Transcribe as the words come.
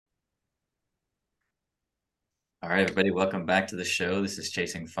All right, everybody, welcome back to the show. This is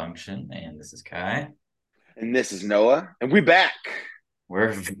Chasing Function, and this is Kai. And this is Noah, and we back.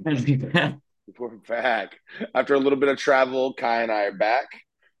 We're finally back. We're back after a little bit of travel. Kai and I are back,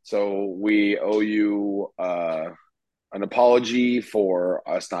 so we owe you an apology for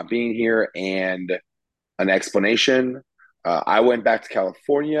us not being here and an explanation. I went back to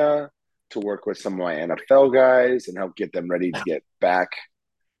California to work with some of my NFL guys and help get them ready to get back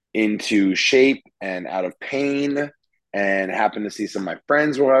into shape and out of pain. And happened to see some of my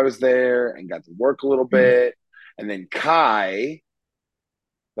friends while I was there and got to work a little bit. And then Kai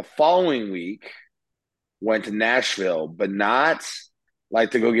the following week went to Nashville, but not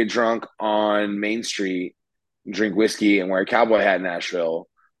like to go get drunk on Main Street, drink whiskey, and wear a cowboy hat in Nashville,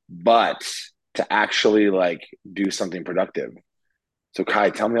 but to actually like do something productive. So Kai,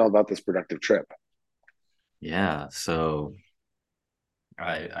 tell me all about this productive trip. Yeah, so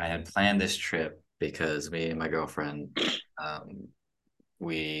I had planned this trip because me and my girlfriend, um,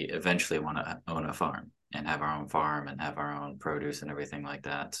 we eventually want to own a farm and have our own farm and have our own produce and everything like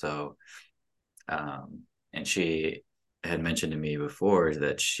that. So, and she had mentioned to me before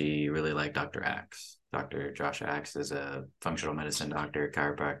that she really liked Dr. Axe. Dr. Josh Axe is a functional medicine doctor,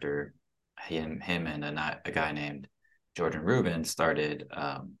 chiropractor. Him and a guy named Jordan Rubin started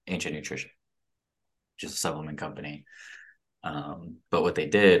Ancient Nutrition, just a supplement company. But what they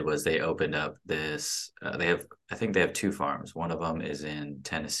did was they opened up this. I think they have two farms. One of them is in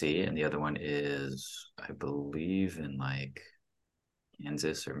Tennessee, and the other one is, I believe, in like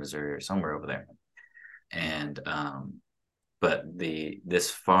Kansas or Missouri or somewhere over there. And but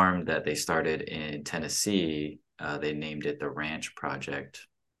this farm that they started in Tennessee, they named it the Ranch Project,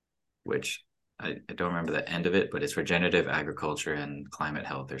 which I don't remember the end of it, but it's Regenerative Agriculture and Climate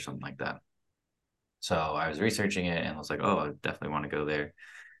Health or something like that. So I was researching it and I was like, oh, I definitely want to go there.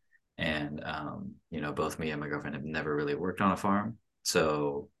 And both me and my girlfriend have never really worked on a farm,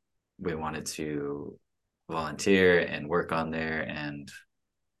 so we wanted to volunteer and work on there. And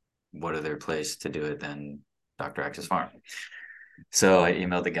what other place to do it than Dr. X's farm? So I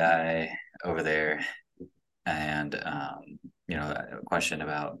emailed the guy over there and a question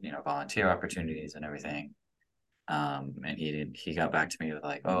about volunteer opportunities and everything. And he got back to me with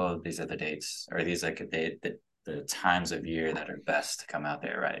like, oh, these are the dates, or these like the times of year that are best to come out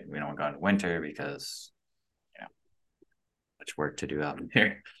there, right? We don't go in winter because you know much work to do out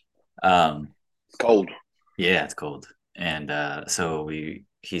there. Um, It's cold. yeah, it's cold, and so we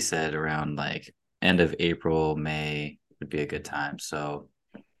he said around like end of April, May would be a good time. So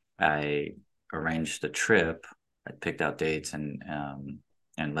I arranged a trip. I picked out dates and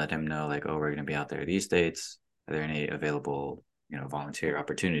let him know like, oh, we're going to be out there these dates. Are there any available volunteer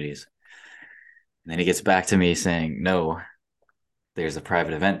opportunities? And then he gets back to me saying, no, there's a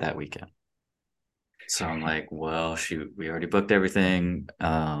private event that weekend. So I'm like, well, shoot, we already booked everything.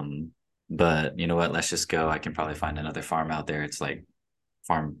 But you know what? Let's just go. I can probably find another farm out there. It's like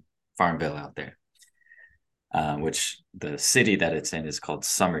farm Farmville out there, which the city that it's in is called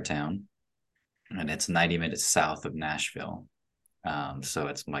Summertown, and it's 90 minutes south of Nashville. So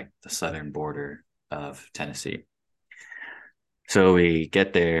it's like the southern border of Tennessee. So we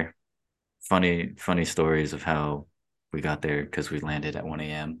get there. Funny stories of how we got there because we landed at 1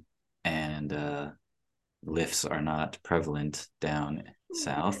 a.m. and lifts are not prevalent down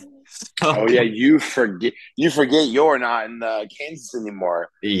south. So Oh yeah, you forget you're not in Kansas anymore.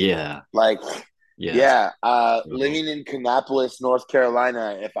 yeah, Like, yeah. yeah, So living in Kannapolis, North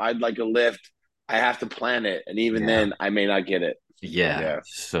Carolina, if I'd like a lift, I have to plan it, and even yeah, then, I may not get it. yeah. Yeah,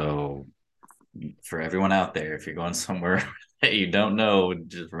 So for everyone out there, if you're going somewhere that you don't know,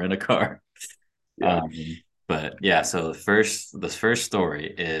 just rent a car. yeah. But yeah, so the first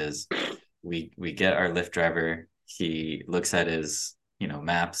story is we get our Lyft driver. He looks at his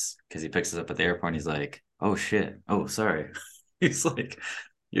maps because he picks us up at the airport. And he's like, "Oh shit! Oh sorry." He's like,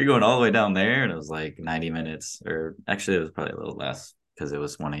 "You're going all the way down there," and it was like 90 minutes, or actually it was probably a little less because it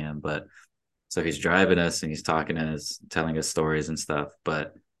was 1 a.m. But so he's driving us and he's talking to us, telling us stories and stuff.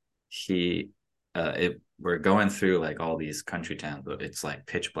 But he we're going through like all these country towns, but it's like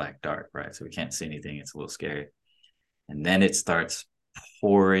pitch black dark, right? So we can't see anything. It's a little scary. And then it starts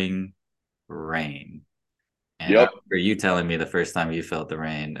pouring rain. And I Yep. remember you telling me the first time you felt the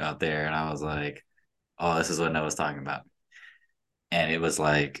rain out there, and I was like, "Oh, this is what Noah's talking about." And it was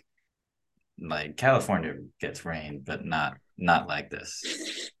like California gets rain, but not like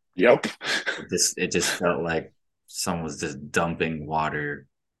this. Yep. It just felt like someone was just dumping water,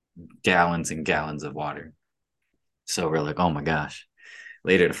 gallons and gallons of water. So we're like, "Oh my gosh!"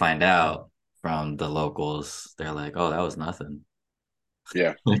 Later to find out from the locals, they're like, "Oh, that was nothing."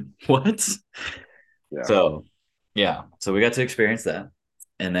 Yeah. Like, what? Yeah. So yeah, so we got to experience that.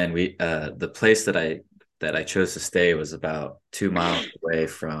 And then the place that I chose to stay was about 2 miles away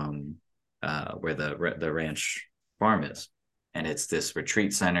from where the ranch farm is. And it's this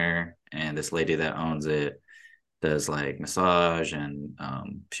retreat center, and this lady that owns it does like massage, and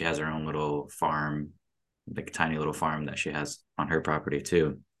she has her own little farm, like tiny little farm that she has on her property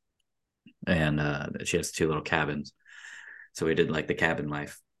too. And she has two little cabins. So we did like the cabin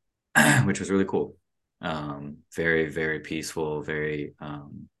life, which was really cool. Very, very peaceful, very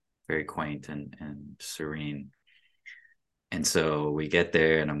quaint and serene. And so we get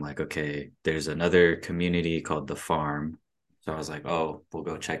there, and I'm like, okay, there's another community called the farm. So I was like, oh, we'll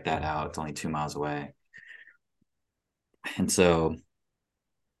go check that out. It's only 2 miles away. And so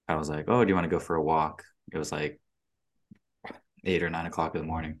I was like, oh, do you want to go for a walk? It was like 8 or 9 o'clock in the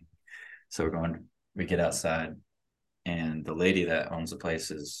morning. So we get outside, and the lady that owns the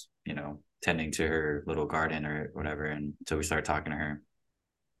place is, tending to her little garden or whatever. And so we started talking to her,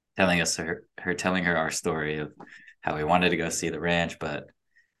 telling her our story of how we wanted to go see the ranch, but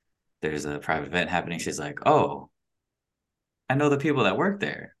there's a private event happening. She's like, oh, I know the people that work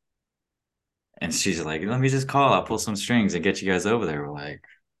there. And she's like, let me just call. I'll pull some strings and get you guys over there. We're like,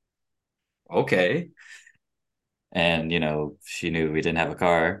 okay. And, she knew we didn't have a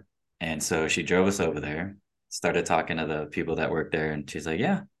car. And so she drove us over there, started talking to the people that work there. And she's like,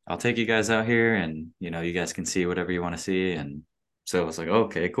 yeah, I'll take you guys out here, and, you guys can see whatever you want to see. And so I was like,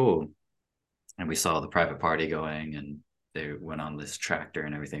 okay, cool. And we saw the private party going, and they went on this tractor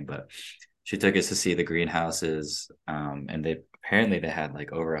and everything. But she took us to see the greenhouses. And they had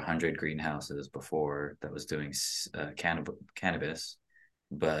like over 100 greenhouses before that was doing cannabis.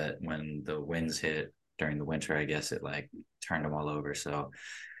 But when the winds hit during the winter, I guess it like turned them all over. So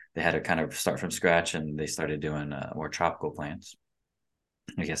they had to kind of start from scratch, and they started doing more tropical plants.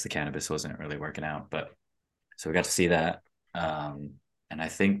 I guess the cannabis wasn't really working out, but so we got to see that. Um, and I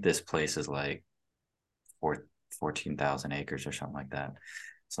think this place is like 14,000 acres or something like that,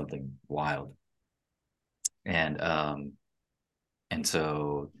 something wild. And and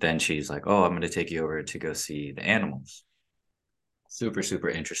so then she's like, "Oh, I'm going to take you over to go see the animals." Super, super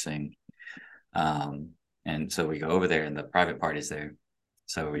interesting. Um, and so we go over there, and the private party's there.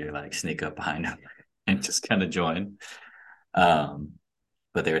 So we like sneak up behind them and just kind of join. Um,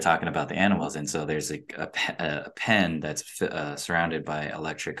 but they were talking about the animals, and so there's a pen that's surrounded by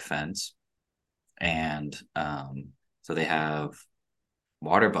electric fence, and so they have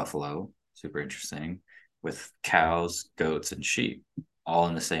water buffalo, super interesting, with cows, goats, and sheep, all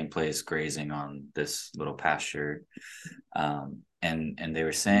in the same place, grazing on this little pasture. And they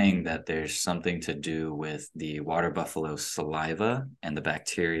were saying that there's something to do with the water buffalo saliva and the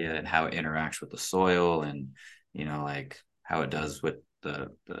bacteria and how it interacts with the soil, and like how it does with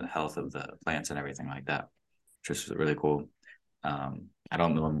the health of the plants and everything like that, which is really cool. I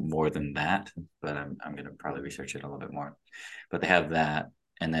don't know more than that, but I'm gonna probably research it a little bit more. But they have that,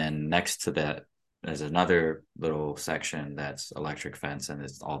 and then next to that, there's another little section that's electric fence, and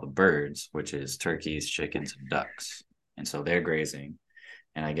it's all the birds, which is turkeys, chickens, and ducks, and so they're grazing.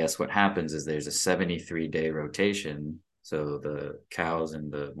 And I guess what happens is there's a 73-day rotation. So the cows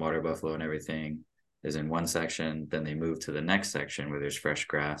and the water buffalo and everything is in one section. Then they move to the next section where there's fresh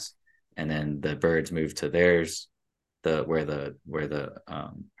grass, and then the birds move to theirs, the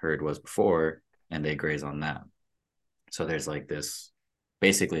herd was before, and they graze on that. So there's like this,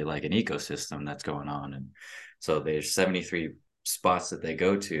 basically like an ecosystem that's going on. And so there's 73 spots that they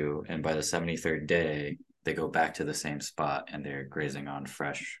go to, and by the 73rd day they go back to the same spot, and they're grazing on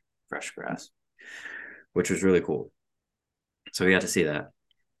fresh grass, which was really cool. So we got to see that.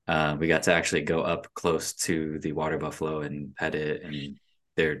 We got to actually go up close to the water buffalo and pet it, and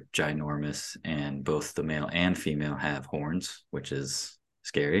they're ginormous, and both the male and female have horns, which is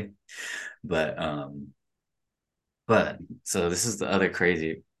scary. But um but so this is the other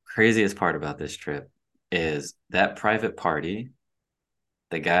craziest part about this trip, is that private party.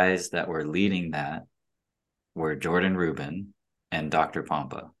 The guys that were leading that were Jordan Rubin and Dr.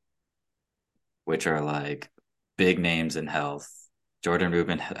 Pompa, which are like big names in health. Jordan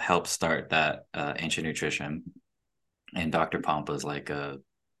Rubin helped start that ancient nutrition, and Dr. Pompa is like a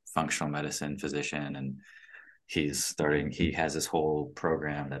functional medicine physician, and he has this whole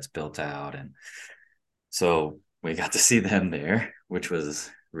program that's built out. And so we got to see them there, which was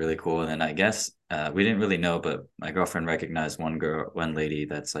really cool. And then I guess we didn't really know, but my girlfriend recognized one lady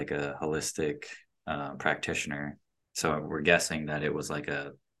that's like a holistic practitioner. So we're guessing that it was like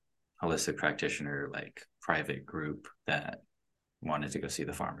a holistic practitioner, like private group that wanted to go see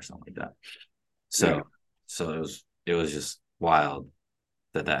the farm or something like that. Yeah. So, so it was just wild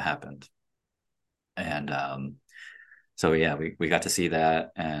that happened. And so yeah, we got to see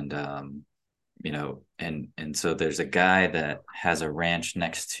that, and and so there's a guy that has a ranch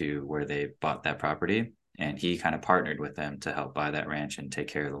next to where they bought that property, and he kind of partnered with them to help buy that ranch and take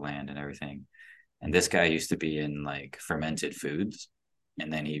care of the land and everything. And this guy used to be in like fermented foods,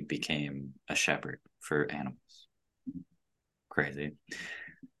 and then he became a shepherd for animals. Crazy.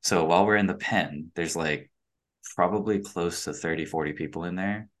 So while we're in the pen, there's like probably close to 30, 40 people in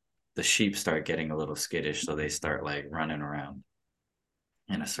there. The sheep start getting a little skittish, so they start like running around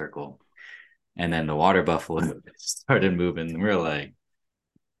in a circle. And then the water buffalo started moving. We're like,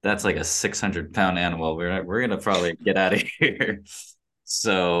 that's like a 600-pound animal. We're gonna probably get out of here.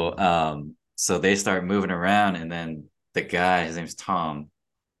 So they start moving around, and then the guy, his name's Tom,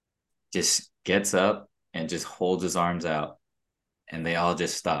 just gets up and just holds his arms out, and they all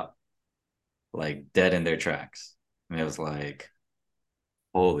just stop, like dead in their tracks. And it was like,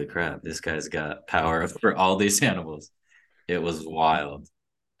 holy crap, this guy's got power for all these animals. It was wild.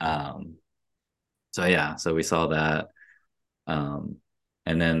 Um, so yeah, so we saw that. Um,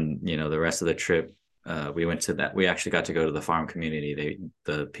 and then, the rest of the trip, we went to that. We actually got to go to the farm community.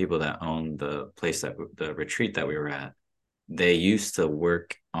 The people that own the place the retreat that we were at, they used to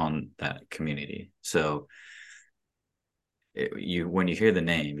work on that community. So when you hear the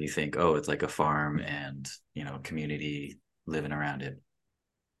name, you think, oh, it's like a farm and, community living around it.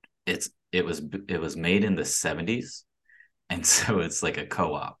 It was made in the 70s, and so it's like a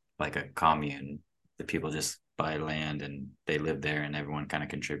co-op, like a commune. The people just buy land and they live there, and everyone kind of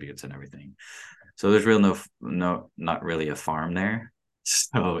contributes and everything. So there's real no not really a farm there.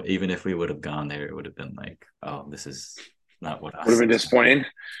 So even if we would have gone there, it would have been like, oh, this is not what I Would have was been expecting. disappointing.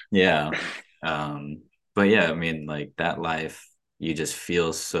 Yeah. But yeah, I mean, like that life, you just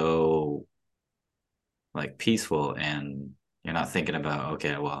feel so like peaceful, and you're not thinking about,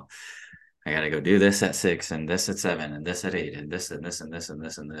 okay, well, I got to go do this at 6 and this at 7 and this at 8 and this and this and this and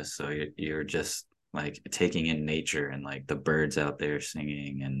this and this. So you're just like taking in nature, and like the birds out there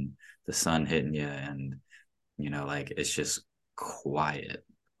singing and the sun hitting you, and like it's just quiet.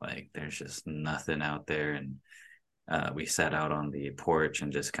 Like there's just nothing out there. And we sat out on the porch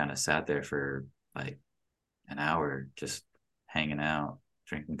and just kind of sat there for like an hour, just hanging out,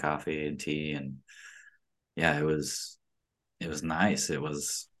 drinking coffee and tea. And yeah, it was nice. It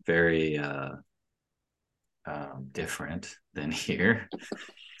was very different than here.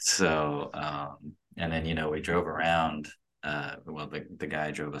 So, and then, we drove around. Well, the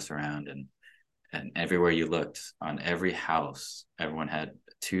guy drove us around, and everywhere you looked, on every house, everyone had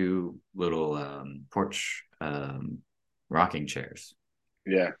two little porch rocking chairs.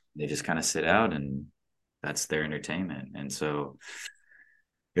 Yeah. They just kind of sit out, and that's their entertainment. And so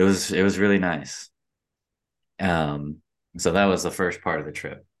it was really nice. Um, so that was the first part of the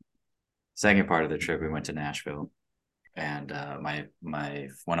trip. Second part of the trip, we went to Nashville, and my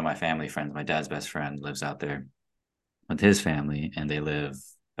one of my family friends, my dad's best friend, lives out there with his family, and they live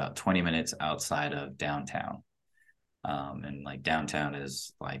about 20 minutes outside of downtown. And like downtown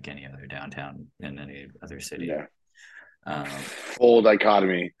is like any other downtown in any other city. Yeah. Um, Full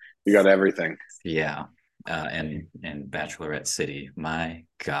dichotomy. You got everything. yeah. And Bachelorette City, my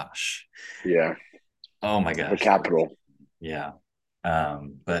gosh. Yeah. Oh my The gosh. capital. Yeah.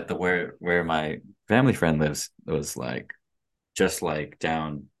 But the where my family friend lives was like just like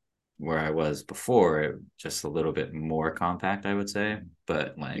down where I was before, just a little bit more compact, I would say.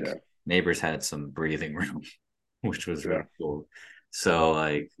 But like Yeah. neighbors had some breathing room, which was Yeah. really cool. So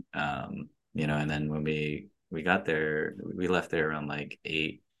like, and then when we got there, we left there around like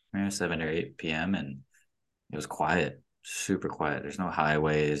 7 or 8 p.m., and it was quiet, super quiet. There's no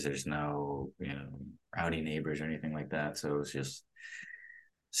highways, there's no, rowdy neighbors or anything like that. So it was just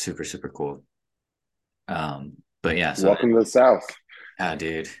super, super cool. But yeah, so Welcome to the South.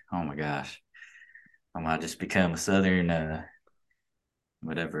 dude, oh my gosh, I might just become a Southern,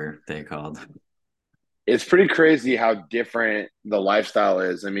 whatever they called. It's pretty crazy how different the lifestyle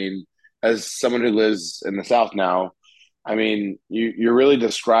is. I mean, as someone who lives in the South now, I mean, you're really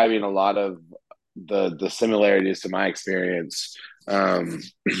describing a lot of the similarities to my experience, um,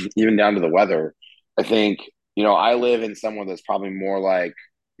 even down to the weather. I think I live in somewhere that's probably more like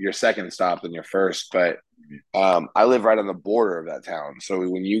your second stop than your first, but I live right on the border of that town. So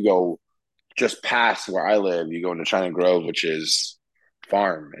when you go just past where I live, you go into China Grove, which is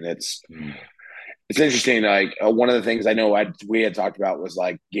farm, and Mm. it's interesting. Like one of the things I know we had talked about was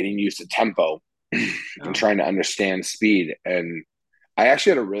like getting used to tempo and Oh, trying to understand speed. And I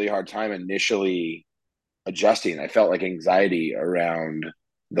actually had a really hard time initially adjusting. I felt like anxiety around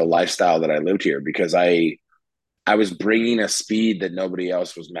the lifestyle that I lived here because I was bringing a speed that nobody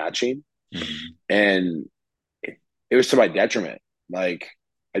else was matching. Mm-hmm. And it was to my detriment. Like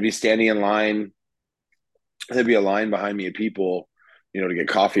I'd be standing in line, there'd be a line behind me of people, to get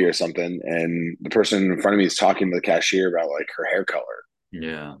coffee or something, and the person in front of me is talking to the cashier about like her hair color,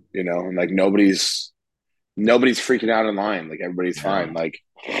 Yeah. and like nobody's freaking out in line, like everybody's Yeah. fine. Like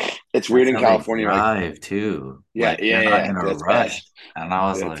it's weird That's in how they California, like drive too. yeah, Like yeah, they're not yeah, in a that's bad. rush. And I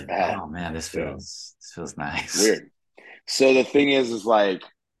was That's like, bad. oh man, Yeah, this feels nice. weird. So the thing is like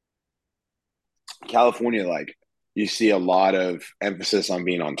California, like you see a lot of emphasis on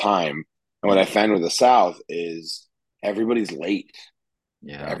being on time. And what I find with the South is everybody's late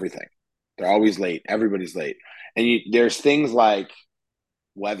for Yeah. everything. They're always late. Everybody's late. And there's things like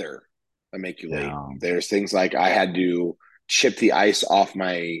weather that make you late. Yeah. There's things like I had to chip the ice off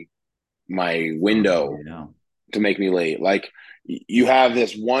my Oh, window yeah. to make me late. Like you have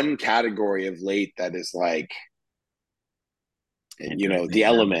this one category of late that is like the Interesting. Yeah.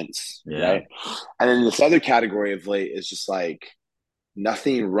 elements, Yeah. right? And then this other category of late is just like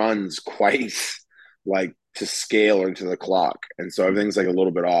nothing runs quite like to scale or to the clock, and so everything's like a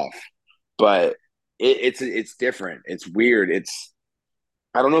little bit off. But it's different. It's weird.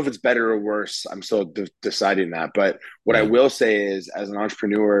 I don't know if it's better or worse. I'm still deciding that. But what I Yeah. will say is, as an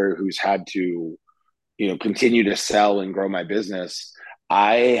entrepreneur who's had to continue to sell and grow my business,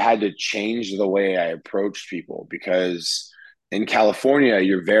 I had to change the way I approached people because in California,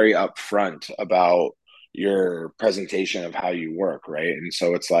 you're very upfront about your presentation of how you work, right? And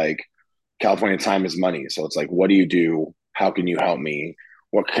so it's like California time is money. So it's like, what do you do? How can you help me?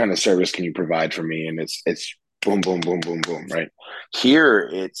 What kind of service can you provide for me? And it's boom, boom, boom, boom, boom, right? Here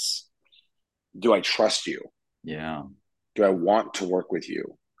it's, do I trust you? Yeah. Do I want to work with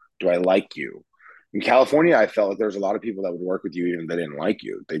you? Do I like you? In California, I felt like there was a lot of people that would work with you even if they didn't like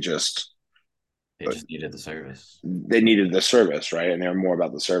you. They just needed the service. They needed the service, right? And they're more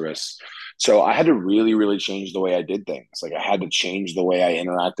about the service. So I had to really, really change the way I did things. Like I had to change the way I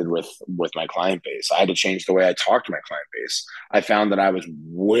interacted with my client base. I had to change the way I talked to my client base. I found that I was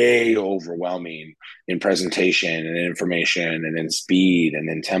way overwhelming in presentation and information and in speed and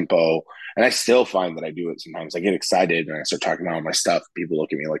in tempo. And I still find that I do it sometimes. I get excited and I start talking about all my stuff. People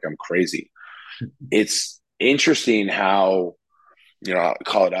look at me like I'm crazy. It's interesting how,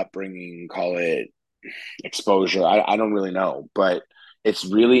 call it upbringing, call it exposure. I don't really know, but it's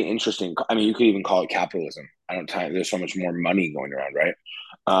really interesting. I mean, you could even call it capitalism. I don't time. There's so much more money going around, right?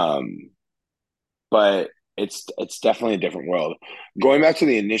 Um, but it's definitely a different world. Going back to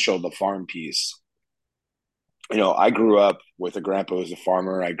the farm piece. I grew up with a grandpa who was a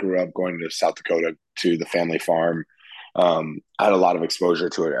farmer. I grew up going to South Dakota to the family farm. I had a lot of exposure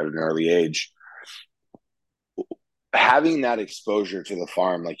to it at an early age. Having that exposure to the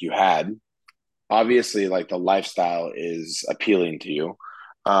farm, like you had, obviously like the lifestyle is appealing to you,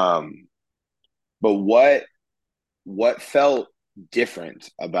 but what felt different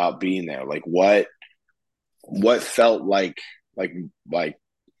about being there? Like what felt like like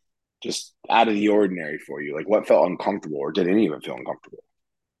just out of the ordinary for you? Like what felt uncomfortable, or did any of it feel uncomfortable?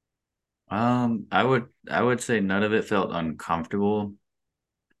 I would say none of it felt uncomfortable.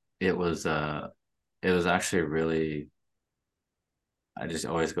 It was it was actually really, I just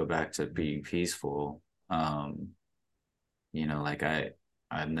always go back to being peaceful. Like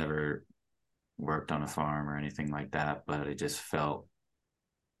I've never worked on a farm or anything like that, but it just felt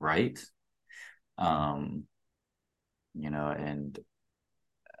right. Um, and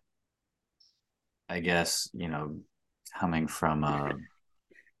I guess, coming from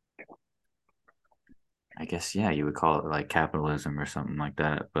I guess, yeah, you would call it like capitalism or something like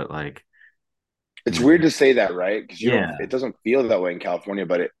that. But like, It's when weird to say that, right? Because yeah, it doesn't feel that way in California,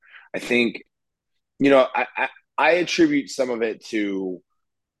 but I think, you know, I, I, I attribute some of it to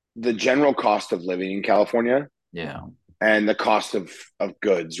the general cost of living in California yeah, and the cost of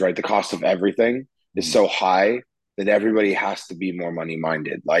goods, right? The cost of everything is mhm, so high that everybody has to be more money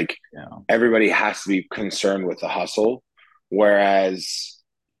minded. Like yeah, everybody has to be concerned with the hustle. Whereas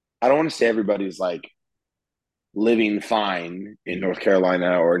I don't want to say everybody's like living fine in mhm, North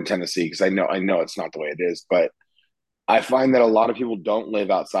Carolina or in Tennessee, because I know it's not the way it is, but I find that a lot of people don't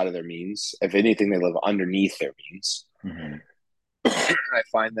live outside of their means. If anything, they live underneath their means. mhm, I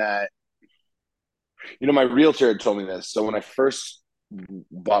find that, my realtor had told me this. So when I first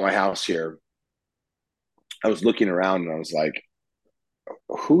bought my house here, I was looking around and I was like,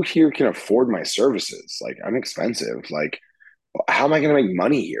 who here can afford my services? Like, I'm expensive. Like, how am I going to make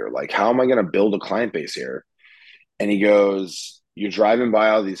money here? Like, how am I going to build a client base here? And he goes, you're driving by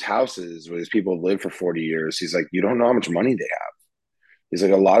all these houses where these people have lived for 40 years. He's like, you don't know how much money they have. He's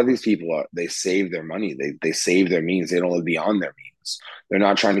like, a lot of these people, they save their money. They save their means. They don't live beyond their means. Joneses. They're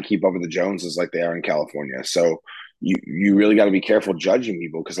not trying to keep up with the Joneses like they are in California. So you really got to be careful judging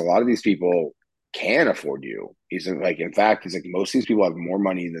people because a lot of these people can afford you. He's like, in fact, he's like, most of these people have more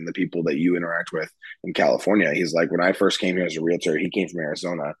money than the people that you interact with in California. He's like, when I first came here as a realtor, he came from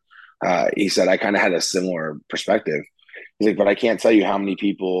Arizona. He said, I kind of had a similar perspective. He's like, but I can't tell you how many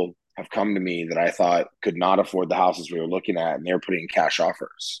people have come to me that I thought could not afford the houses we were looking at, and they're putting cash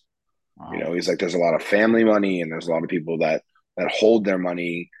offers. Wow. He's like, there's a lot of family money, and there's a lot of people that hold their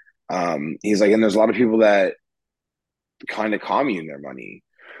money. He's like, and there's a lot of people that kind of commune their money.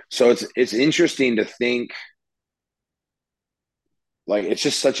 So it's interesting to think like it's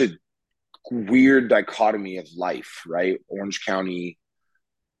just such a weird dichotomy of life, right? Orange County,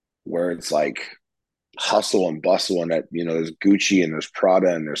 where it's like hustle and bustle, and that there's Gucci and there's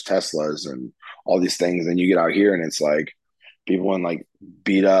Prada and there's Teslas and all these things, and you get out here and it's like people in like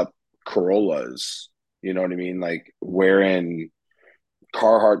beat up Corollas, you know what I mean? Like wearing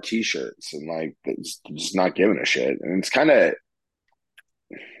Carhartt t-shirts and like just not giving a shit. And it's kind of,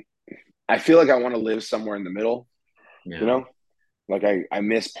 I feel like I want to live somewhere in the middle, you Yeah. know? Like I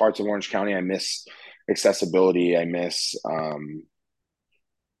miss parts of Orange County. I miss accessibility. I miss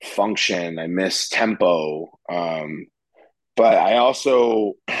function. I miss tempo. But I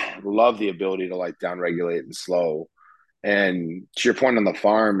also love the ability to like down regulate and slow. And to your point on the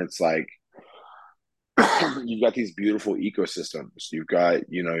farm, it's like you've got these beautiful ecosystems. You've got,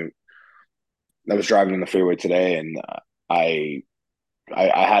 I was driving on the freeway today and I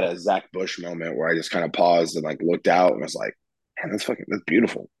I had a Zach Bush moment where I just kind of paused and like looked out and was like, man, that's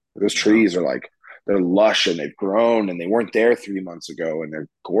beautiful. Those Yeah. trees are like they're lush and they've grown and they weren't there 3 months ago and they're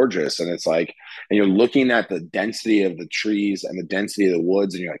gorgeous. And it's like, and you're looking at the density of the trees and the density of the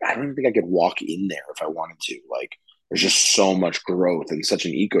woods, and you're like, I don't even think I could walk in there if I wanted to. Like, there's just so much growth and such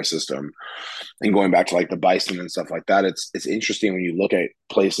an ecosystem. And going back to like the bison and stuff like that, it's interesting when you look at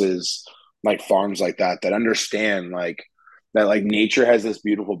places like farms like that understand like that like nature has this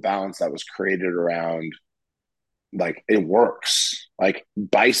beautiful balance that was created around like it works. Like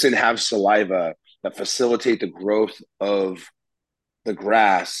bison have saliva that facilitate the growth of the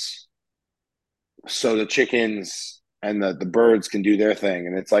grass so the chickens and the birds can do their thing.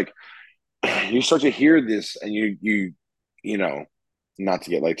 And it's like you start to hear this and you know, not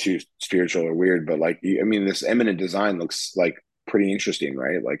to get like too spiritual or weird, but like I mean this eminent design looks like pretty interesting,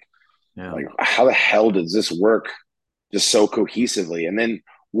 right? Yeah. Like how the hell does this work just so cohesively? And then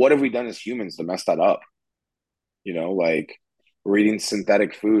what have we done as humans to mess that up? Like we're eating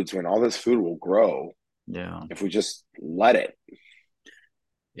synthetic foods when all this food will grow Yeah. if we just let it,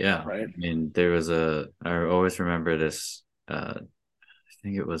 Yeah. right? I mean, I always remember this, I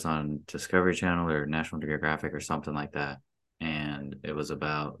think it was on Discovery Channel or National Geographic or something like that. And it was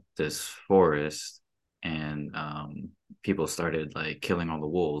about this forest, and people started like killing all the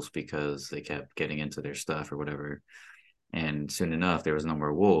wolves because they kept getting into their stuff or whatever. And soon enough, there was no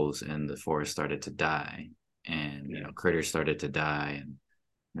more wolves, and the forest started to die, and Yeah. critters started to die, and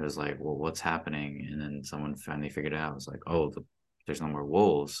it was like, well, what's happening? And then someone finally figured it out. It was like, oh, there's no more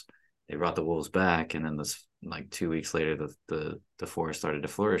wolves. They brought the wolves back, and then this like 2 weeks later, the forest started to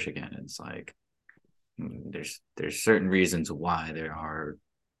flourish again. And it's like there's certain reasons why there are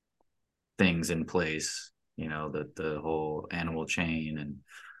things in place. The whole animal chain and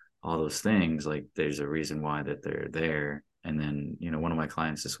all those things. Like there's a reason why that they're there. And then one of my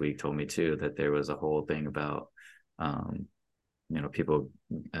clients this week told me too that there was a whole thing about um, people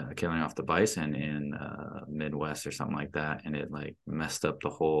killing off the bison in Midwest or something like that, and it like messed up the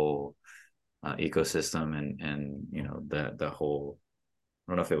whole ecosystem, and the whole.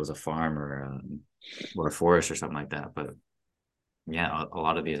 I don't know if it was a farm or a forest or something like that, but yeah, a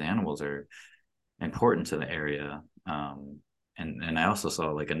lot of these animals are important to the area. And I also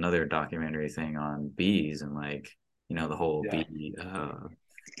saw like another documentary thing on bees and like the whole Yeah. bee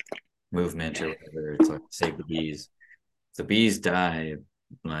movement or whatever. It's like save the bees. If the bees die,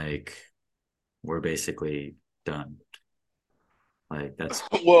 like we're basically done. Like that's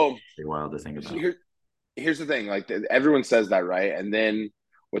Well, pretty wild to think about. here's the thing. Like everyone says that, right? And then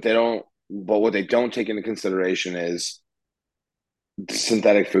what they don't take into consideration is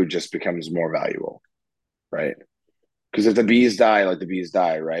synthetic food just becomes more valuable, right? Because if the bees die, like the bees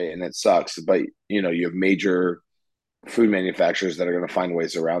die, right? And it sucks. But you have major food manufacturers that are going to find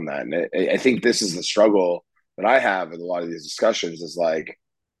ways around that. And I think this is the struggle that I have with a lot of these discussions is like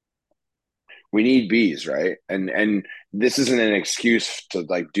we need bees, right? And this isn't an excuse to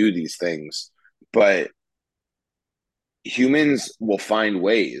like do these things, but humans will find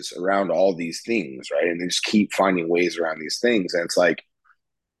ways around all these things, right? And they just keep finding ways around these things. And it's like,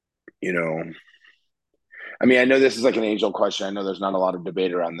 you know, I mean, I know this is like an age-old question. I know there's not a lot of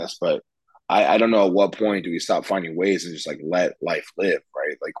debate around this, but I don't know at what point do we stop finding ways and just like let life live,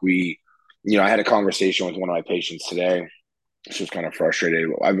 right? Like I had a conversation with one of my patients today. She was kind of frustrated.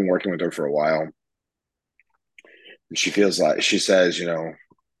 I've been working with her for a while, and she says,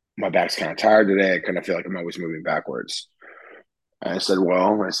 my back's kind of tired today. I kind of feel like I'm always moving backwards. And I said,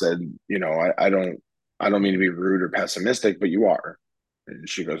 I don't mean to be rude or pessimistic, but you are. And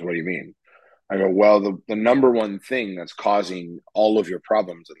she goes, what do you mean? I go, well, the number one thing that's causing all of your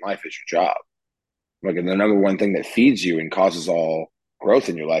problems in life is your job. Like, and the number one thing that feeds you and causes all growth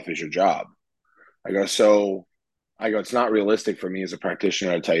in your life is your job. I go, it's not realistic for me as a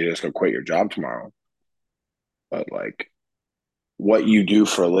practitioner to tell you to just go quit your job tomorrow. But like what you do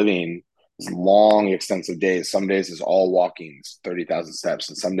for a living is long, extensive days. Some days it's all walking, 30,000 steps,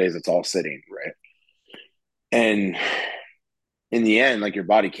 and some days it's all sitting, right? And in the end, like your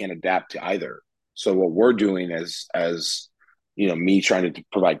body can't adapt to either. So what we're doing as me trying to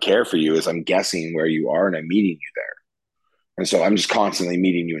provide care for you is I'm guessing where you are and I'm meeting you there. And so I'm just constantly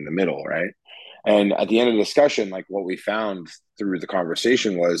meeting you in the middle, right? And at the end of the discussion, like what we found through the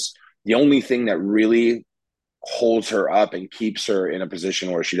conversation was the only thing that really holds her up and keeps her in a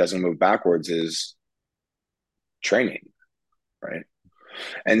position where she doesn't move backwards is training, right?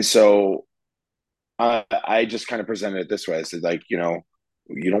 And so I just kind of presented it this way. I said, like, you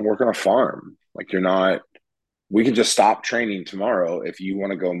don't work on a farm. Like, you're not, we can just stop training tomorrow if you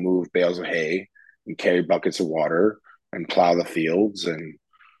want to go move bales of hay and carry buckets of water and plow the fields and,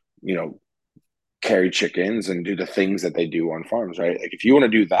 you know, carry chickens and do the things that they do on farms, right? Like, if you want to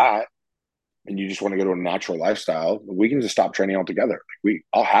do that and you just want to go to a natural lifestyle, we can just stop training altogether.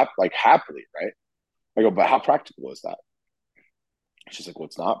 I'll happily, right? I go, but how practical is that? She's like, well,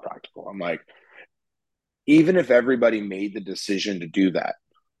 it's not practical. I'm like, even if everybody made the decision to do that,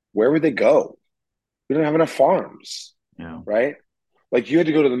 where would they go? We don't have enough farms, Yeah. right? Like you had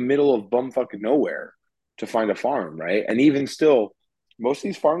to go to the middle of bumfucking nowhere to find a farm, right? And even still, most of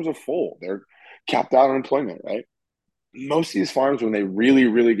these farms are full. They're capped out on employment, right? Most of these farms, when they really,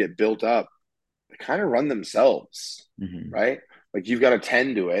 really get built up, they kind of run themselves, Hmm. right? Like you've got to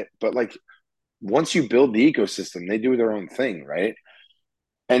tend to it, but like once you build the ecosystem, they do their own thing, right?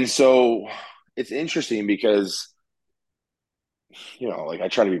 And so it's interesting because like I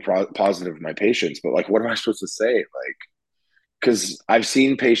try to be positive with my patients, but like, what am I supposed to say? Like, because I've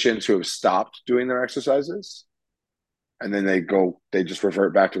seen patients who have stopped doing their exercises and then they just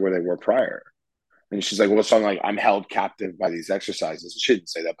revert back to where they were prior. And she's like, well, so I'm held captive by these exercises. She didn't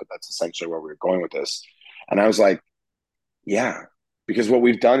say that, but that's essentially where we were going with this. And I was like, yeah, because what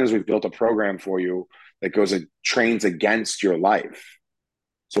we've done is we've built a program for you that goes and trains against your life.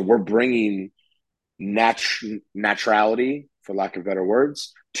 So we're bringing naturality, for lack of better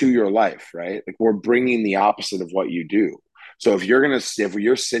words, to your life, right? Like we're bringing the opposite of what you do. So if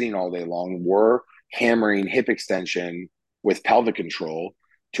you're sitting all day long, we're hammering hip extension with pelvic control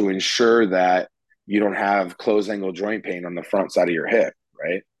to ensure that you don't have closed angle joint pain on the front side of your hip,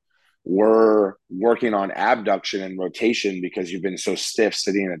 right? We're working on abduction and rotation because you've been so stiff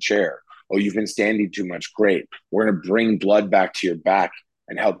sitting in a chair. Oh, you've been standing too much. Great. We're going to bring blood back to your back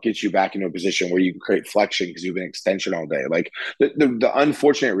and help get you back into a position where you can create flexion because you've been extension all day. Like the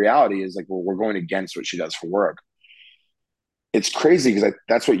unfortunate reality is like, well, we're going against what she does for work. It's crazy because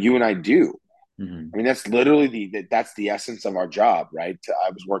that's what you and I do. I Hmm. mean, that's literally that's the essence of our job, right?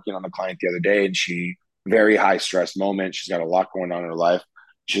 I was working on a client the other day, and she very high stress moment. She's got a lot going on in her life.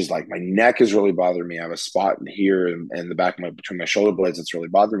 She's like, my neck is really bothering me. I have a spot in here and the back of between my shoulder blades that's really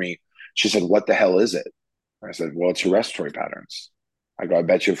bothering me. She said, what the hell is it? I said, well, it's your respiratory patterns. I go, I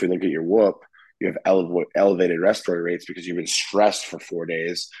bet you if we look at your whoop, you have elevated respiratory rates because you've been stressed for 4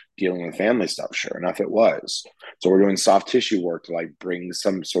 days dealing with family stuff. Sure enough, it was. So we're doing soft tissue work to like bring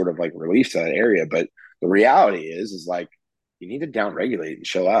some sort of like relief to that area. But the reality is like you need to down regulate and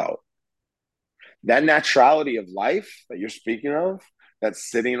chill out. That naturality of life that you're speaking of, that's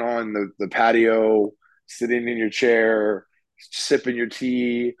sitting on the patio, sitting in your chair, sipping your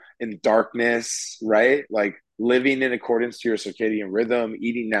tea in darkness, right? Like living in accordance to your circadian rhythm,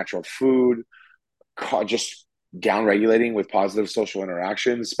 eating natural food, just down regulating with positive social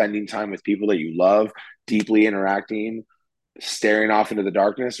interactions, spending time with people that you love, deeply interacting, staring off into the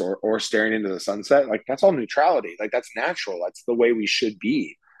darkness or staring into the sunset. Like that's all neutrality. Like that's natural. That's the way we should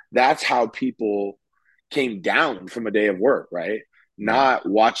be. That's how people came down from a day of work, right? Yeah. Not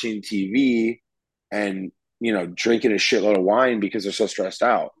watching TV and drinking a shitload of wine because they're so stressed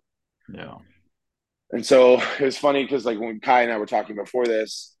out. Yeah. And so it was funny because like when Kai and I were talking before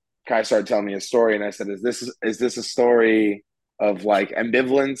this, Kai started telling me a story, and I said, "Is this a story of like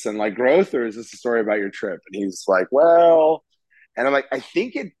ambivalence and like growth, or is this a story about your trip? And he's like, well, and I'm like, I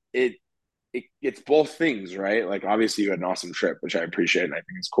think it's both things, right? Like obviously you had an awesome trip, which I appreciate and I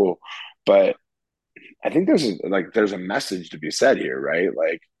think it's cool, but I think there's a message to be said here, right?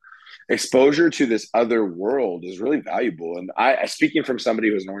 Like exposure to this other world is really valuable. And speaking from somebody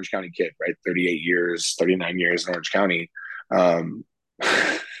who was an Orange County kid, right? 38 years, 39 years in Orange County, um,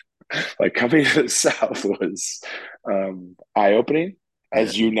 like coming to the South was eye opening, Yeah.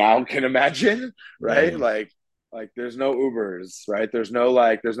 as you now can imagine, right? Yeah. Like there's no Ubers, right? There's not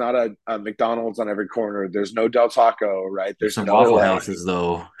a McDonald's on every corner. There's no Del Taco, right? There's There's some no Waffle like Houses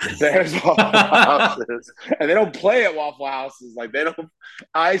though. there's Waffle Houses, and they don't play at Waffle Houses. Like they don't.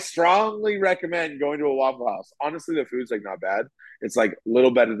 I strongly recommend going to a Waffle House. Honestly, the food's like not bad. It's like a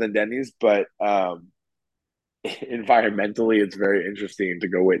little better than Denny's, but environmentally, it's very interesting to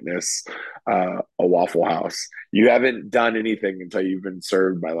go witness a Waffle House. You haven't done anything until you've been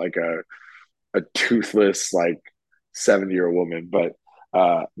served by like a toothless like 70-year-old woman. But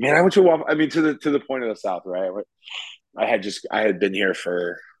man, I went to a Waffle. I mean, to the point of the South, right? I had been here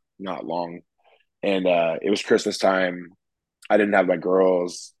for not long, and it was Christmas time. I didn't have my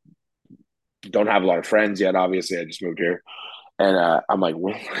girls. Don't have a lot of friends yet. Obviously, I just moved here, and I'm like,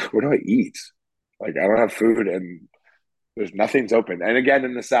 where do I eat? Like, I don't have food, and there's nothing's open. And again,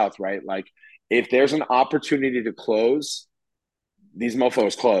 in the South, right? Like, if there's an opportunity to close, these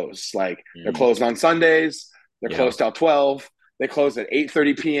mofo's close. Like, they're Mm, closed on Sundays. They're yeah. closed till 12. They close at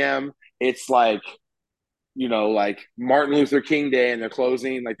 8:30 p.m. It's like like Martin Luther King Day, and they're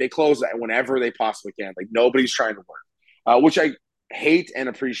closing. Like they close whenever they possibly can. Like nobody's trying to work, which I hate and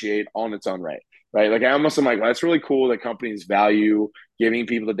appreciate on its own right. Right, like I almost am like, well, that's really cool that companies value giving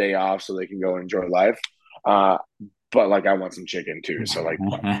people the day off so they can go enjoy life. Uh, but like I want some chicken too. So like,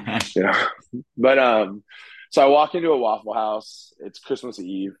 you know, but so I walk into a Waffle House. It's Christmas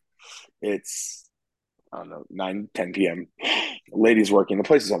Eve. It's I don't know 9-10 p.m. Ladies working. The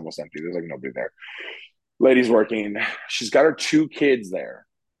place is almost empty. There's like nobody there. Lady's working. She's got her two kids there.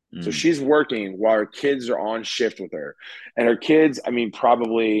 So Mm, she's working while her kids are on shift with her. And her kids, I mean,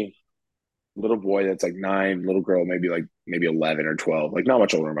 probably little boy that's like 9, little girl maybe 11 or 12, like not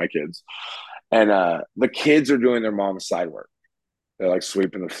much older than my kids. And the kids are doing their mom's side work. They're like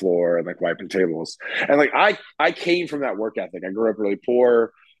sweeping the floor and like wiping tables. And like I came from that work ethic. I grew up really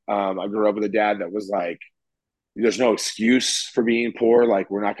poor. I grew up with a dad that was like, there's no excuse for being poor. Like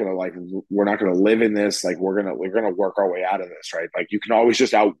we're not gonna live in this. Like we're gonna work our way out of this, right? Like you can always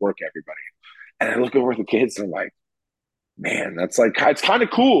just outwork everybody. And I look over at the kids and I'm like, man, that's like it's kind of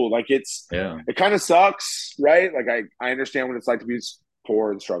cool. Like yeah. it kind of sucks, right? Like I understand what it's like to be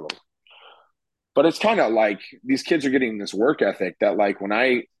poor and struggle. But it's kind of like these kids are getting this work ethic that like when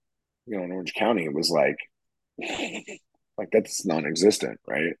in Orange County, it was like that's non-existent,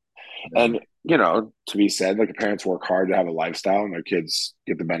 right? Yeah. And to be said, like the parents work hard to have a lifestyle, and their kids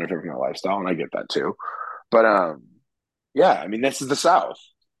get the benefit from that lifestyle, and I get that too. But yeah, I mean, this is the South,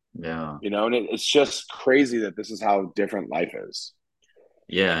 Yeah. and it's just crazy that this is how different life is.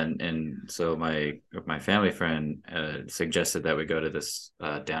 Yeah, and so my family friend suggested that we go to this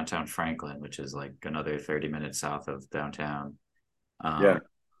downtown Franklin, which is like another 30 minutes south of downtown. Um, Yeah.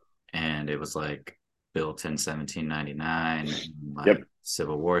 and it was like built in 1799, Yep. like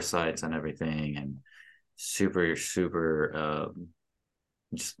Civil War sites and everything, and super super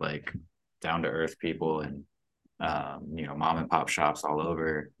just like down to earth people, and mom and pop shops all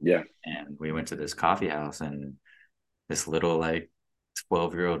over. Yeah. And we went to this coffee house, and this little like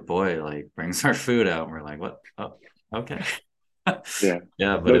 12-year-old boy like brings our food out, and we're like, what? Oh, okay. Yeah.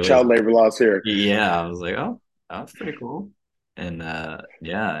 Yeah, but No it was, child labor laws here. yeah, I was like, oh, that's pretty cool. And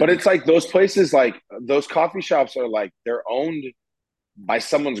yeah, But and it's like those places, like those coffee shops are like they're owned by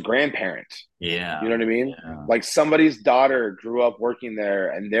someone's grandparent. You know yeah, what I mean? yeah, Like somebody's daughter grew up working there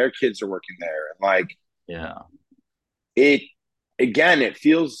and their kids are working there. And like yeah, it again, it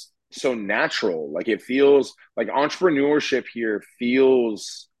feels so natural. Like it feels like entrepreneurship here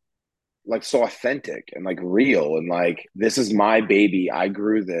feels like so authentic and like real and like this is my baby. I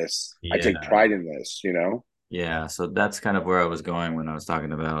grew this. I take yeah, pride in this. yeah. So that's kind of where I was going when I was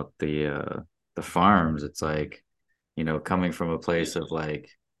talking about the farms. It's like, coming from a place of like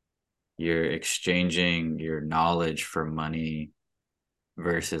you're exchanging your knowledge for money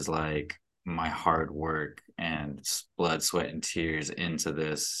versus like my hard work and blood, sweat, and tears into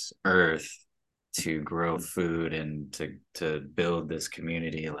this earth to grow food and to build this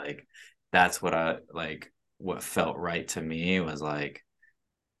community. Like that's what I like. What felt right to me was like,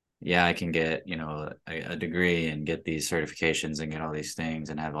 yeah, I can get a degree and get these certifications and get all these things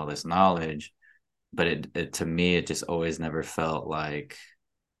and have all this knowledge, but it to me it just always never felt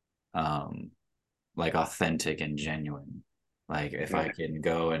um like authentic and genuine. Like if I Yeah. can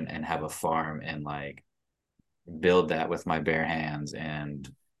go and have a farm and like build that with my bare hands and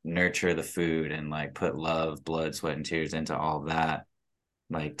nurture the food and like put love, blood, sweat, and tears into all that,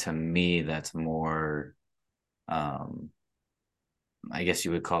 like to me that's more um I guess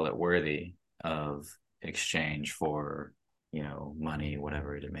you would call it worthy of exchange for, money,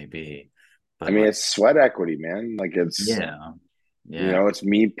 whatever it may be. I But mean, like, it's sweat equity, man. Like yeah, yeah, it's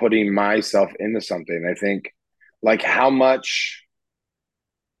me putting myself into something. I think like how much,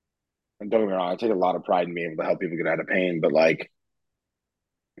 and don't get me wrong, I take a lot of pride in being able to help people get out of pain, but like,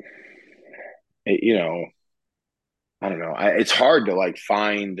 it, I don't know. It's hard to like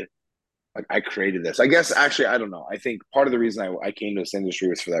find, like, I created this. I guess actually, I don't know. I think part of the reason I came to this industry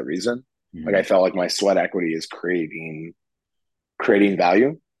was for that reason. Like, I mhm, felt like my sweat equity is creating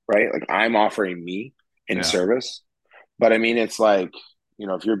value, right? Like, I'm offering me in yeah, service. But I mean, it's like,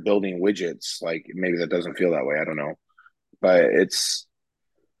 if you're building widgets, like maybe that doesn't feel that way. I don't know. But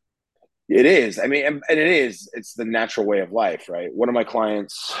it is. I mean, and it is, it's the natural way of life, right? One of my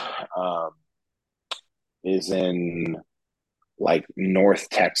clients um, is in like North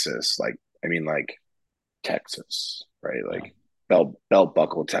Texas, like, I mean, like Texas, right? yeah. Like belt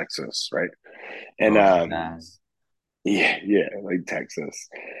buckle, Texas, right? And Oh, nice. yeah, yeah, like Texas.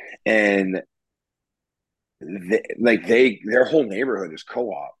 And their whole neighborhood is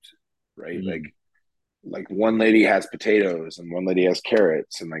co-opted, right? Like Mm, one lady has potatoes and one lady has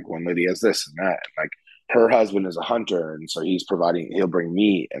carrots and like one lady has this and that. And like her husband is a hunter and so he'll bring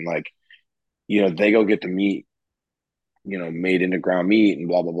meat and like, they go get the meat, made into ground meat and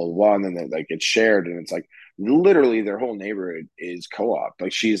blah blah blah blah. And then like it's shared and it's like literally their whole neighborhood is co-op.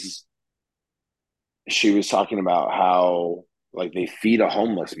 Like she was talking about how like they feed a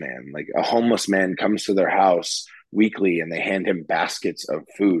homeless man. Like a homeless man comes to their house weekly and they hand him baskets of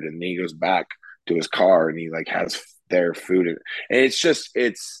food and then he goes back to his car and he like has their food. And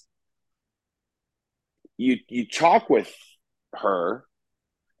it's you talk with her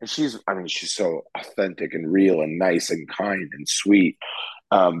and she's so authentic and real and nice and kind and sweet.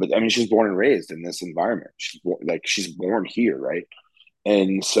 But I mean she's born and raised in this environment. She's born here, right?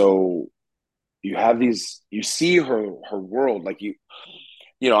 And so you see her world like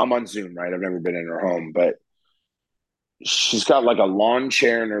I'm on Zoom, right? I've never been in her home, but she's got like a lawn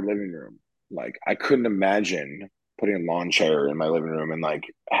chair in her living room. Like I couldn't imagine putting a lawn chair in my living room and like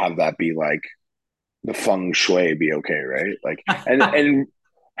have that be like the feng shui be okay, right? Like and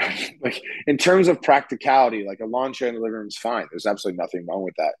like in terms of practicality, like a lawn chair in the living room is fine. There's absolutely nothing wrong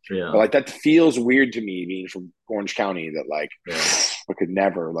with that. But yeah, like that feels weird to me being from Orange County that like yeah. I could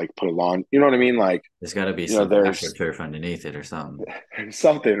never like put a lawn, you know what I mean? Like, There's got to be some there's astroturf underneath it or something.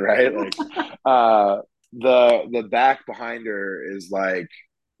 something, right? Like uh the back behind her is like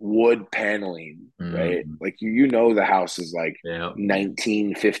wood paneling, right? Mm, Like the house is like yeah,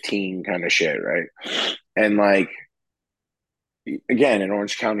 1915 kind of shit, right? And like again in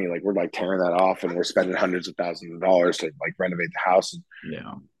Orange County, like we're like tearing that off and we're spending hundreds of thousands of dollars to like renovate the house.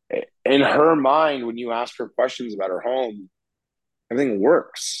 yeah, And in her mind, when you ask her questions about her home, everything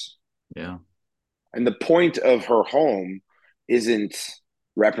works. yeah, And the point of her home isn't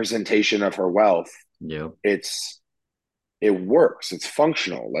representation of her wealth. yep. It's it works. It's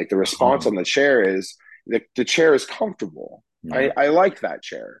functional. Like the response on Oh, the chair is the chair is comfortable. yeah. I like that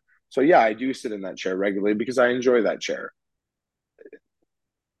chair. So yeah, I do sit in that chair regularly because I enjoy that chair.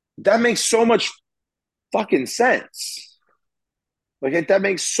 That makes so much fucking sense. Like that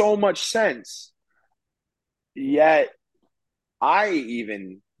makes so much sense. Yet I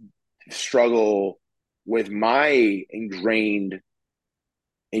even struggle with my ingrained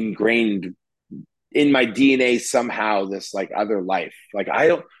in my DNA somehow this like other life. Like I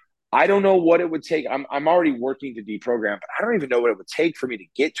don't know what it would take. I'm already working to deprogram, but I don't even know what it would take for me to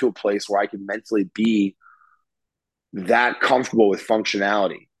get to a place where I can mentally be that comfortable with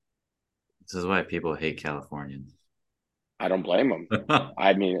functionality. This is why people hate Californians. I don't blame them.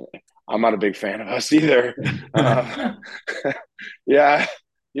 I mean, I'm not a big fan of us either. Uh, yeah,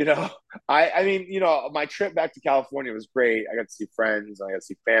 you know, I mean, my trip back to California was great. I got to see friends, I got to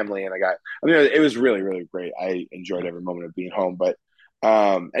see family, and I mean, it was really, really great. I enjoyed every moment of being home, but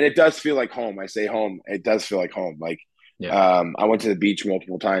and it does feel like home. I say home, it does feel like home. Like, Yeah. I went to the beach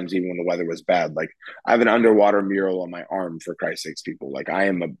multiple times, even when the weather was bad. Like, I have an underwater mural on my arm, for Christ's sakes, people. Like,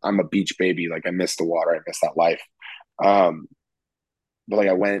 I'm a beach baby. Like, I miss the water. I miss that life. Um, but like,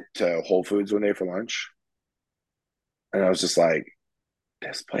 I went to Whole Foods one day for lunch, and I was just like,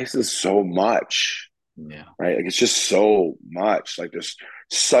 this place is so much. Yeah. right? Like it's just so much. Like there's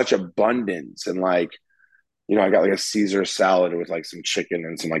such abundance, and like I got like a Caesar salad with like some chicken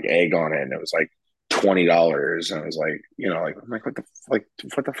and some like egg on it, and it was like $20, and I was like, I'm like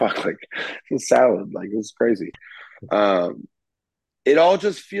what the fuck, like it's a salad, like it was crazy. Um, it all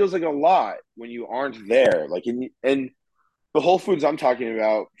just feels like a lot when you aren't there, like and the Whole Foods I'm talking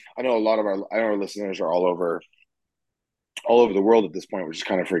about. I know our listeners are all over the world at this point, which is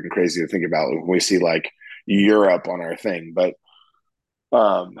kind of freaking crazy to think about when we see like Europe on our thing. But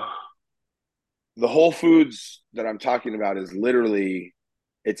um, the Whole Foods that I'm talking about is literally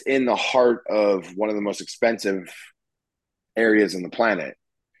it's in the heart of one of the most expensive areas in the planet.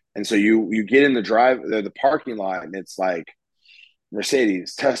 And so you get in the parking lot, and it's like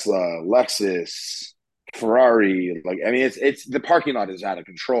Mercedes, Tesla, Lexus, Ferrari. Like I mean, it's the parking lot is out of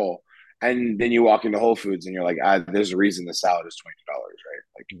control. And then you walk into Whole Foods, and you're like, there's a reason the salad is $20, right?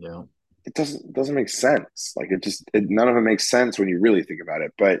 Like Yeah. it doesn't make sense. Like none of it makes sense when you really think about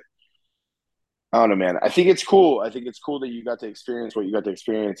it. But I don't know, man. I think it's cool. I think it's cool that you got to experience what you got to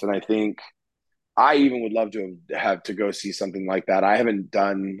experience, and I think I even would love to have to go see something like that. I haven't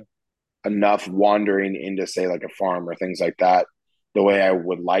done enough wandering into, say, like a farm or things like that the way I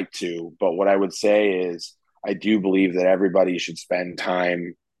would like to. But what I would say is, I do believe that everybody should spend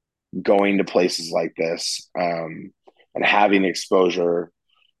time going to places like this, and having exposure.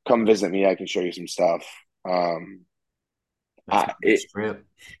 Come visit me. I can show you some stuff. Um, That's my it next trip.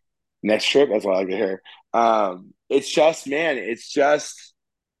 Next trip. That's what I like to hear. It's just, man.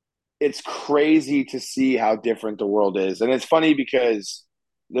 It's crazy to see how different the world is, and it's funny because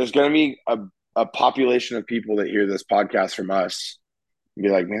there's going to be a population of people that hear this podcast from us and be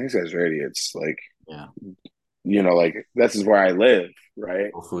like, "Man, these guys are idiots." Like, Yeah. like this is where I live,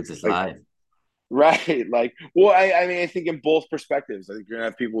 right? Whole Foods is Like, live. right? Like, well, I mean, I think in both perspectives. I think you're gonna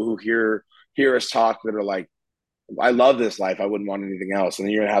have people who hear us talk that are like, I love this life. I wouldn't want anything else. And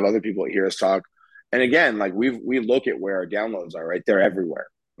then you're gonna have other people that hear us talk. And again, like we look at where our downloads are, right? They're everywhere.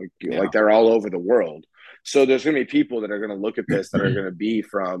 Like Yeah. they're all over the world. So there's gonna be people that are gonna look at this that are gonna be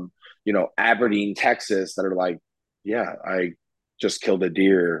from, Aberdeen, Texas, that are like, yeah, I just killed a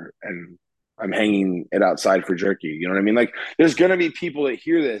deer and I'm hanging it outside for jerky. You know what I mean? Like there's gonna be people that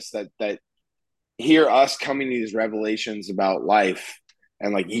hear this that hear us coming to these revelations about life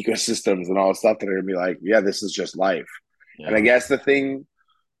and like ecosystems and all the stuff that are gonna be like, yeah, this is just life. And I Yeah. guess the thing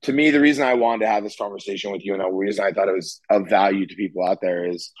to me, the reason I wanted to have this conversation with you, and the reason I thought it was of value to people out there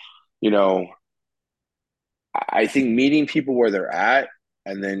is, you know, I think meeting people where they're at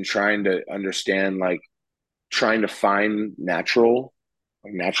and then trying to understand, like trying to find naturalness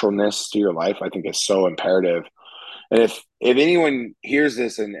to your life, I think is so imperative. And if anyone hears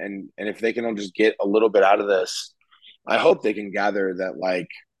this and if they can all just get a little bit out of this, I hope they can gather that like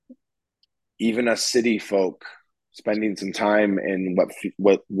even us city folk spending some time in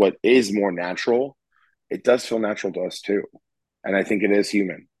what is more natural, it does feel natural to us too, and I think it is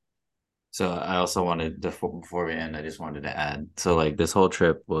human. So I also wanted to, before we end, I just wanted to add. So like this whole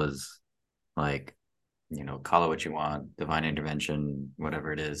trip was like, call it what you want, divine intervention,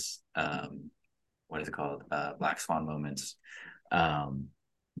 whatever it is. What is it called? Black swan moments. Um,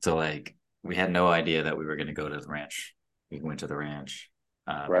 so like we had no idea that we were gonna go to the ranch. We went to the ranch.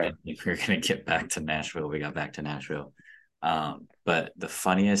 We Right, didn't think we were gonna get back to Nashville. We got back to Nashville. But the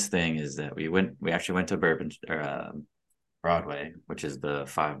funniest thing is that we actually went to Bourbon or Broadway, which is the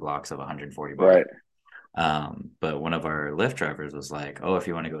 5 blocks of 140 bar. right, But one of our Lyft drivers was like, "Oh, if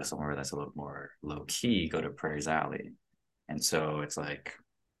you want to go somewhere that's a little more low key, go to Prairie's Alley." And so it's like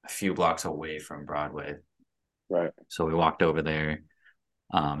a few blocks away from Broadway. right, So we walked over there,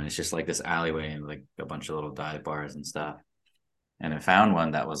 and it's just like this alleyway and like a bunch of little dive bars and stuff. And I found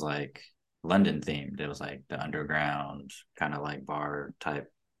one that was like London themed. It was like the underground kind of like bar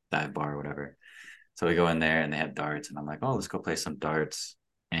type dive bar or whatever. So we go in there and they have darts, and I'm like, oh, let's go play some darts.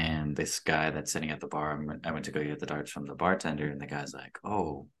 And this guy that's sitting at the bar, I went to go get the darts from the bartender, and the guy's like,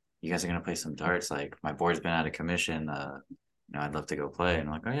 oh, you guys are gonna play some darts? Like my board's been out of commission. I'd love to go play. And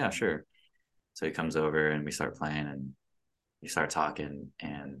I'm like, oh yeah, sure. So he comes over and we start playing, and we start talking,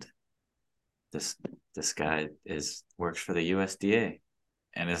 and this this guy is works for the USDA,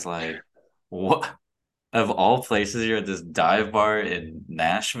 and it's like, what? Of all places, you're at this dive bar in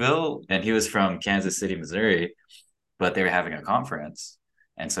Nashville, and he was from Kansas City, Missouri, but they were having a conference,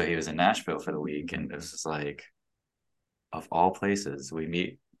 and so he was in Nashville for the week, and it was just like, of all places, we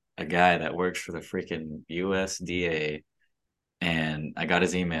meet a guy that works for the freaking USDA, and I got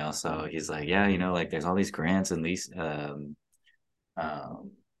his email, so he's like, yeah, like there's all these grants and these um,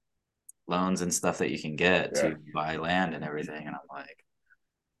 loans and stuff that you can get yeah, to buy land and everything, and I'm like,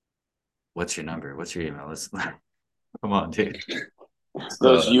 what's your number? What's your email? Let's come on, dude.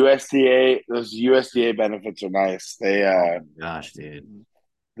 Those So, USDA benefits are nice. oh my gosh, dude.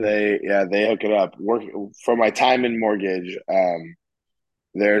 They hook it up. Work for my time in mortgage.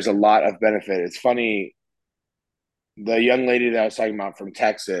 There's a lot of benefit. It's funny. The young lady that I was talking about from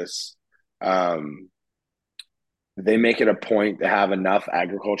Texas, um, they make it a point to have enough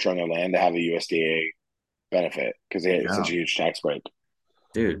agriculture on their land to have a USDA benefit because they get such Yeah, a huge tax break.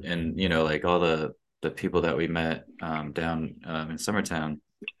 dude. And like all the people that we met down in Summertown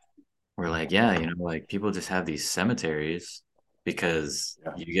were like, yeah, like people just have these cemeteries because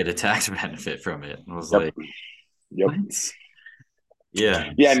Yeah. you get a tax benefit from it. And I was Yep. like, Yep. what?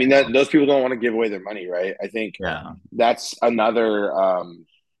 Yeah. Yeah, I mean So, those people don't want to give away their money, right? I think yeah. that's another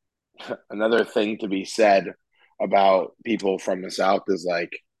thing to be said about people from the South is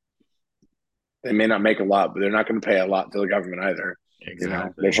like they may not make a lot, but they're not going to pay a lot to the government either. You know, they're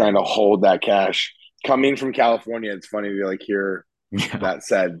Exactly. trying to hold that cash. Coming from California, it's funny to like hear Yeah. that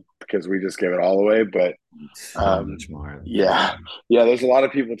said because we just give it all away. But So um, much more. Yeah. yeah, yeah, there's a lot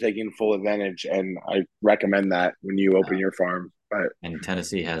of people taking full advantage, and I recommend that when you open your farm. But And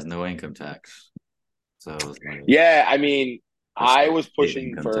Tennessee has no income tax. So it's like yeah, I mean, the I was state pushing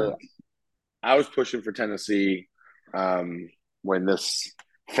income for tax. I was pushing for Tennessee when this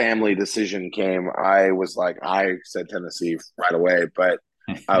family decision came. I was like, I said Tennessee right away, but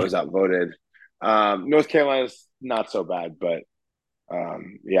I was outvoted. North Carolina's not so bad, but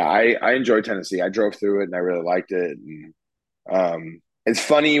yeah, I enjoyed Tennessee. I drove through it and I really liked it. And it's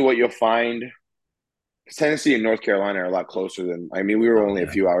funny what you'll find. Tennessee and North Carolina are a lot closer than. I mean, we were Oh only a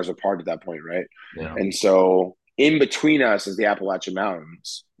yeah. few hours apart at that point, right? Yeah. And so in between us is the Appalachian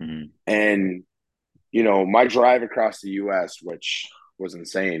Mountains, Hmm. and my drive across the U.S., which was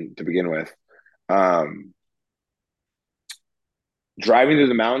insane to begin with, um, driving through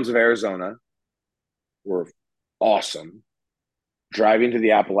the mountains of Arizona were awesome. Driving to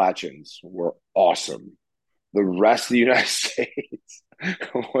the Appalachians were awesome. The rest of the United States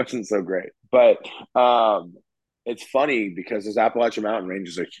wasn't so great, but it's funny because those Appalachian mountain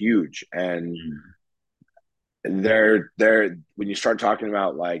ranges are huge, and they're when you start talking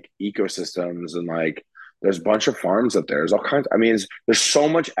about like ecosystems and like there's a bunch of farms up there. There's all kinds. I mean, there's so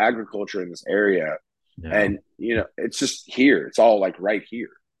much agriculture in this area, Yeah. and it's just here. It's all like right here.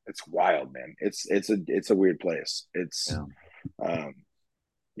 It's wild, man. It's a weird place. Yeah. Um,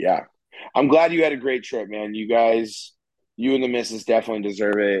 yeah. I'm glad you had a great trip, man. You and the missus definitely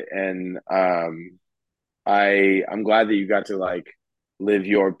deserve it, and I'm glad that you got to like live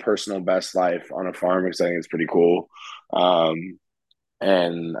your personal best life on a farm because I think it's pretty cool. Um,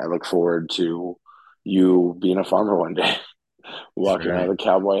 and I look forward to you being a farmer one day, That's walking around right. with a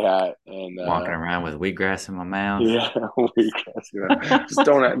cowboy hat and Walking around with wheatgrass in my mouth. yeah, just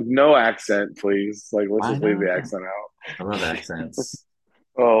don't no accent, please. Like let's Why just leave the not? accent out. I love accents.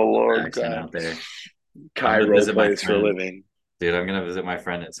 Oh Put the Lord accent God, out there. I'm Kai gonna role visit my plays for a friend. living. Dude, I'm gonna visit my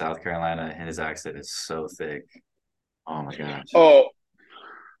friend in South Carolina, and his accent is so thick. Oh my gosh. Oh,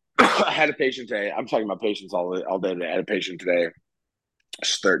 I had a patient today. I'm talking about patients all day today. I had a patient today.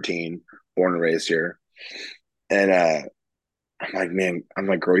 She's 13, born and raised here, and I'm like, man, I'm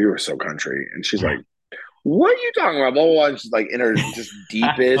like, girl, you were so country, and she's like, what are you talking about? Blah blah blah. And she's like in her just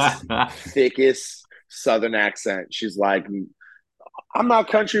deepest, thickest Southern accent. She's like, I'm not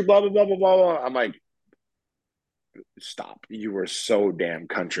country. Blah blah blah blah blah. Blah. I'm like, stop. You were so damn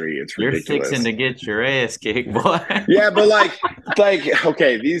country. It's You're fixing ridiculous. to get your ass kicked, boy. Yeah, but like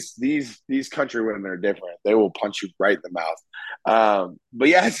okay, these country women are different. They will punch you right in the mouth. But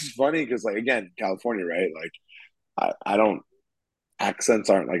yeah, it's just funny because like again, California, right? Like I don't accents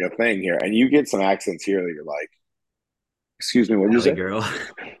aren't like a thing here, and you get some accents here that you're like, excuse me, what did you Valley say?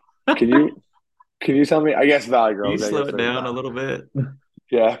 girl. Can you can you tell me? I guess Valley You Girls. I slow guess it there's down a that. little bit.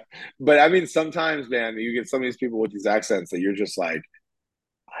 Yeah, but I mean, sometimes, man, you get some of these people with these accents that you're just like,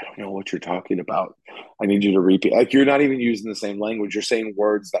 I don't know what you're talking about. I need you to repeat. Like you're not even using the same language. You're saying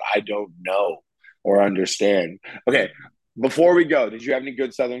words that I don't know or understand. Yeah. Okay, before we go, did you have any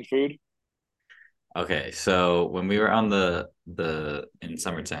good Southern food? Okay, so when we were on the in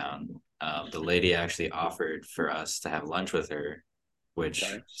Summertown, the lady actually offered for us to have lunch with her, which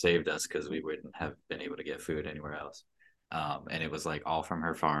Okay, saved us because we wouldn't have been able to get food anywhere else. And it was like all from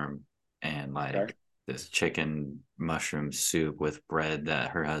her farm and okay, like this chicken mushroom soup with bread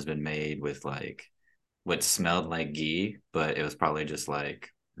that her husband made with like what smelled like ghee, but it was probably just like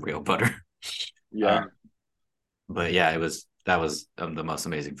real butter. yeah, Um, but yeah, that was the most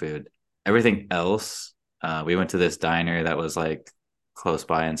amazing food. Everything else, we went to this diner that was like close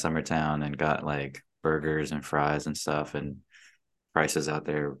by in Summertown and got like burgers and fries and stuff, and prices out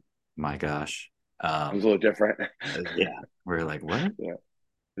there. My gosh. It was a little different. Yeah, we're like, what? Yeah,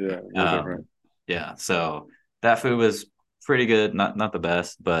 yeah, a little different. Um, yeah, so that food was pretty good, not the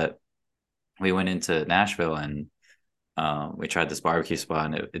best, but we went into Nashville and we tried this barbecue spot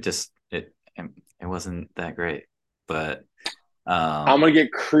and it wasn't that great. But I'm um gonna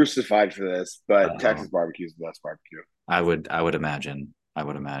get crucified for this, but uh, Texas barbecue is the best barbecue. I would imagine. I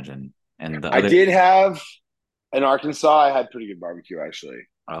would imagine. And the I other did have in Arkansas. I had pretty good barbecue actually.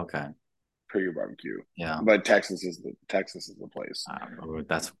 okay, Pretty good barbecue, yeah. but Texas is the place.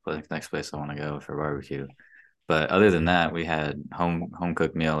 That's the next place I want to go for barbecue. But other than that, we had home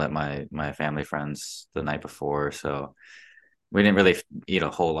cooked meal at my family friends the night before, so we didn't really eat a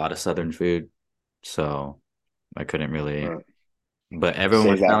whole lot of Southern food. So I couldn't really. Uh, But Save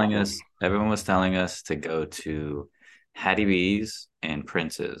that. everyone was telling us to go to Hattie B's and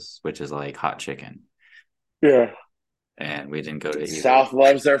Prince's, which is like hot chicken, Yeah. and we didn't go to either. South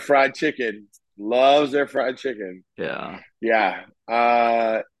loves their fried chicken. Loves their fried chicken. Yeah. Yeah.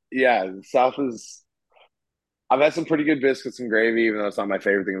 Yeah. South is. I've had some pretty good biscuits and gravy, even though it's not my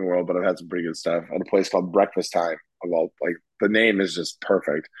favorite thing in the world. But I've had some pretty good stuff at a place called Breakfast Time. Of all, like the name is just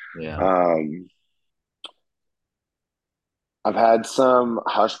perfect. Yeah. Um, I've had some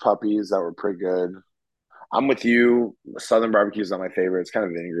hush puppies that were pretty good. I'm with you. Southern barbecue is not my favorite. It's kind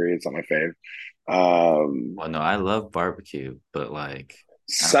of vinegary. It's not my fave. Um, Well, no, I love barbecue, but like, I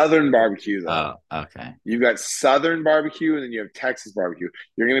Southern barbecue, though. oh, okay. You've got Southern barbecue and then you have Texas barbecue.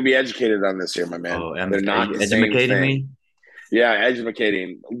 You're going to be educated on this here, my man. Oh, They're are not you the same educating thing. me? Yeah,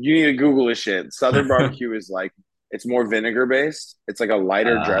 educating. You need to Google this shit. Southern barbecue is like, it's more vinegar based. It's like a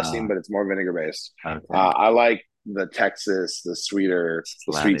lighter dressing, Uh, but it's more vinegar based. okay. I like the Texas, the sweeter,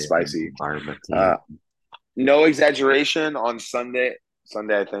 the sweet Slathered spicy. barbecue. Uh, no exaggeration on Sunday,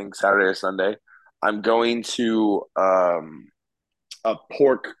 I think, Saturday or Sunday. I'm going to a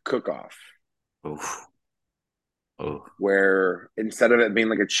pork cook off Oof. Oh, where instead of it being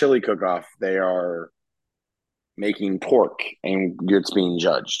like a chili cook off, they are making pork and it's being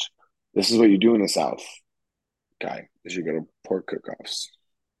judged. This is what you do in the South, guy, is you go to pork cook offs.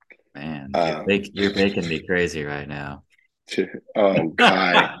 man, Uh, you're making me crazy right now. oh,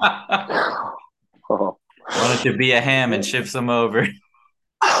 Kai. Oh, Why don't you be a ham and ship some over?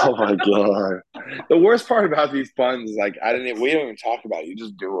 oh my god. The worst part about these puns is like we don't even talk about it. You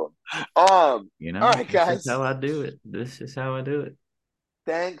just do them. You All know, right, this is guys. how I do it. This is how I do it.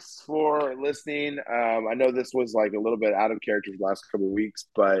 Thanks for listening. I know this was like a little bit out of character for the last couple of weeks,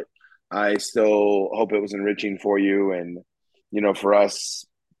 but I still hope it was enriching for you. And, for us,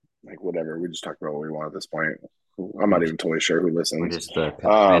 like whatever, we just talk about what we want at this point. I'm We're not just, even totally sure who we're listens. just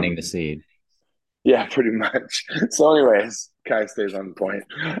planting Um, the seed. yeah, pretty much. So, anyways, Kai stays on point.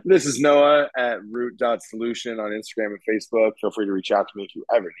 This is Noah at root.solution on Instagram and Facebook. Feel free to reach out to me if you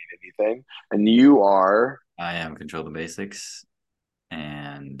ever need anything. And you are I am control the basics,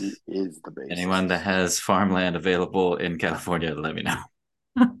 and he is the anyone that basics. has farmland available in California, let me know.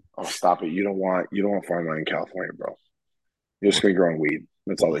 Oh, stop it! You don't want farmland in California, bro. You're just We'll, gonna be growing weed.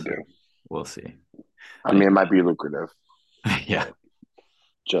 That's all we'll they see. do. We'll see. I mean, it might Anyway, be lucrative, yeah. but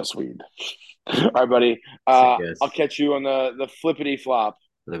just weed. All right, buddy. See you I'll guys. catch you on the flippity flop,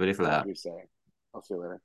 Liberty as flap. we say. I'll see you later.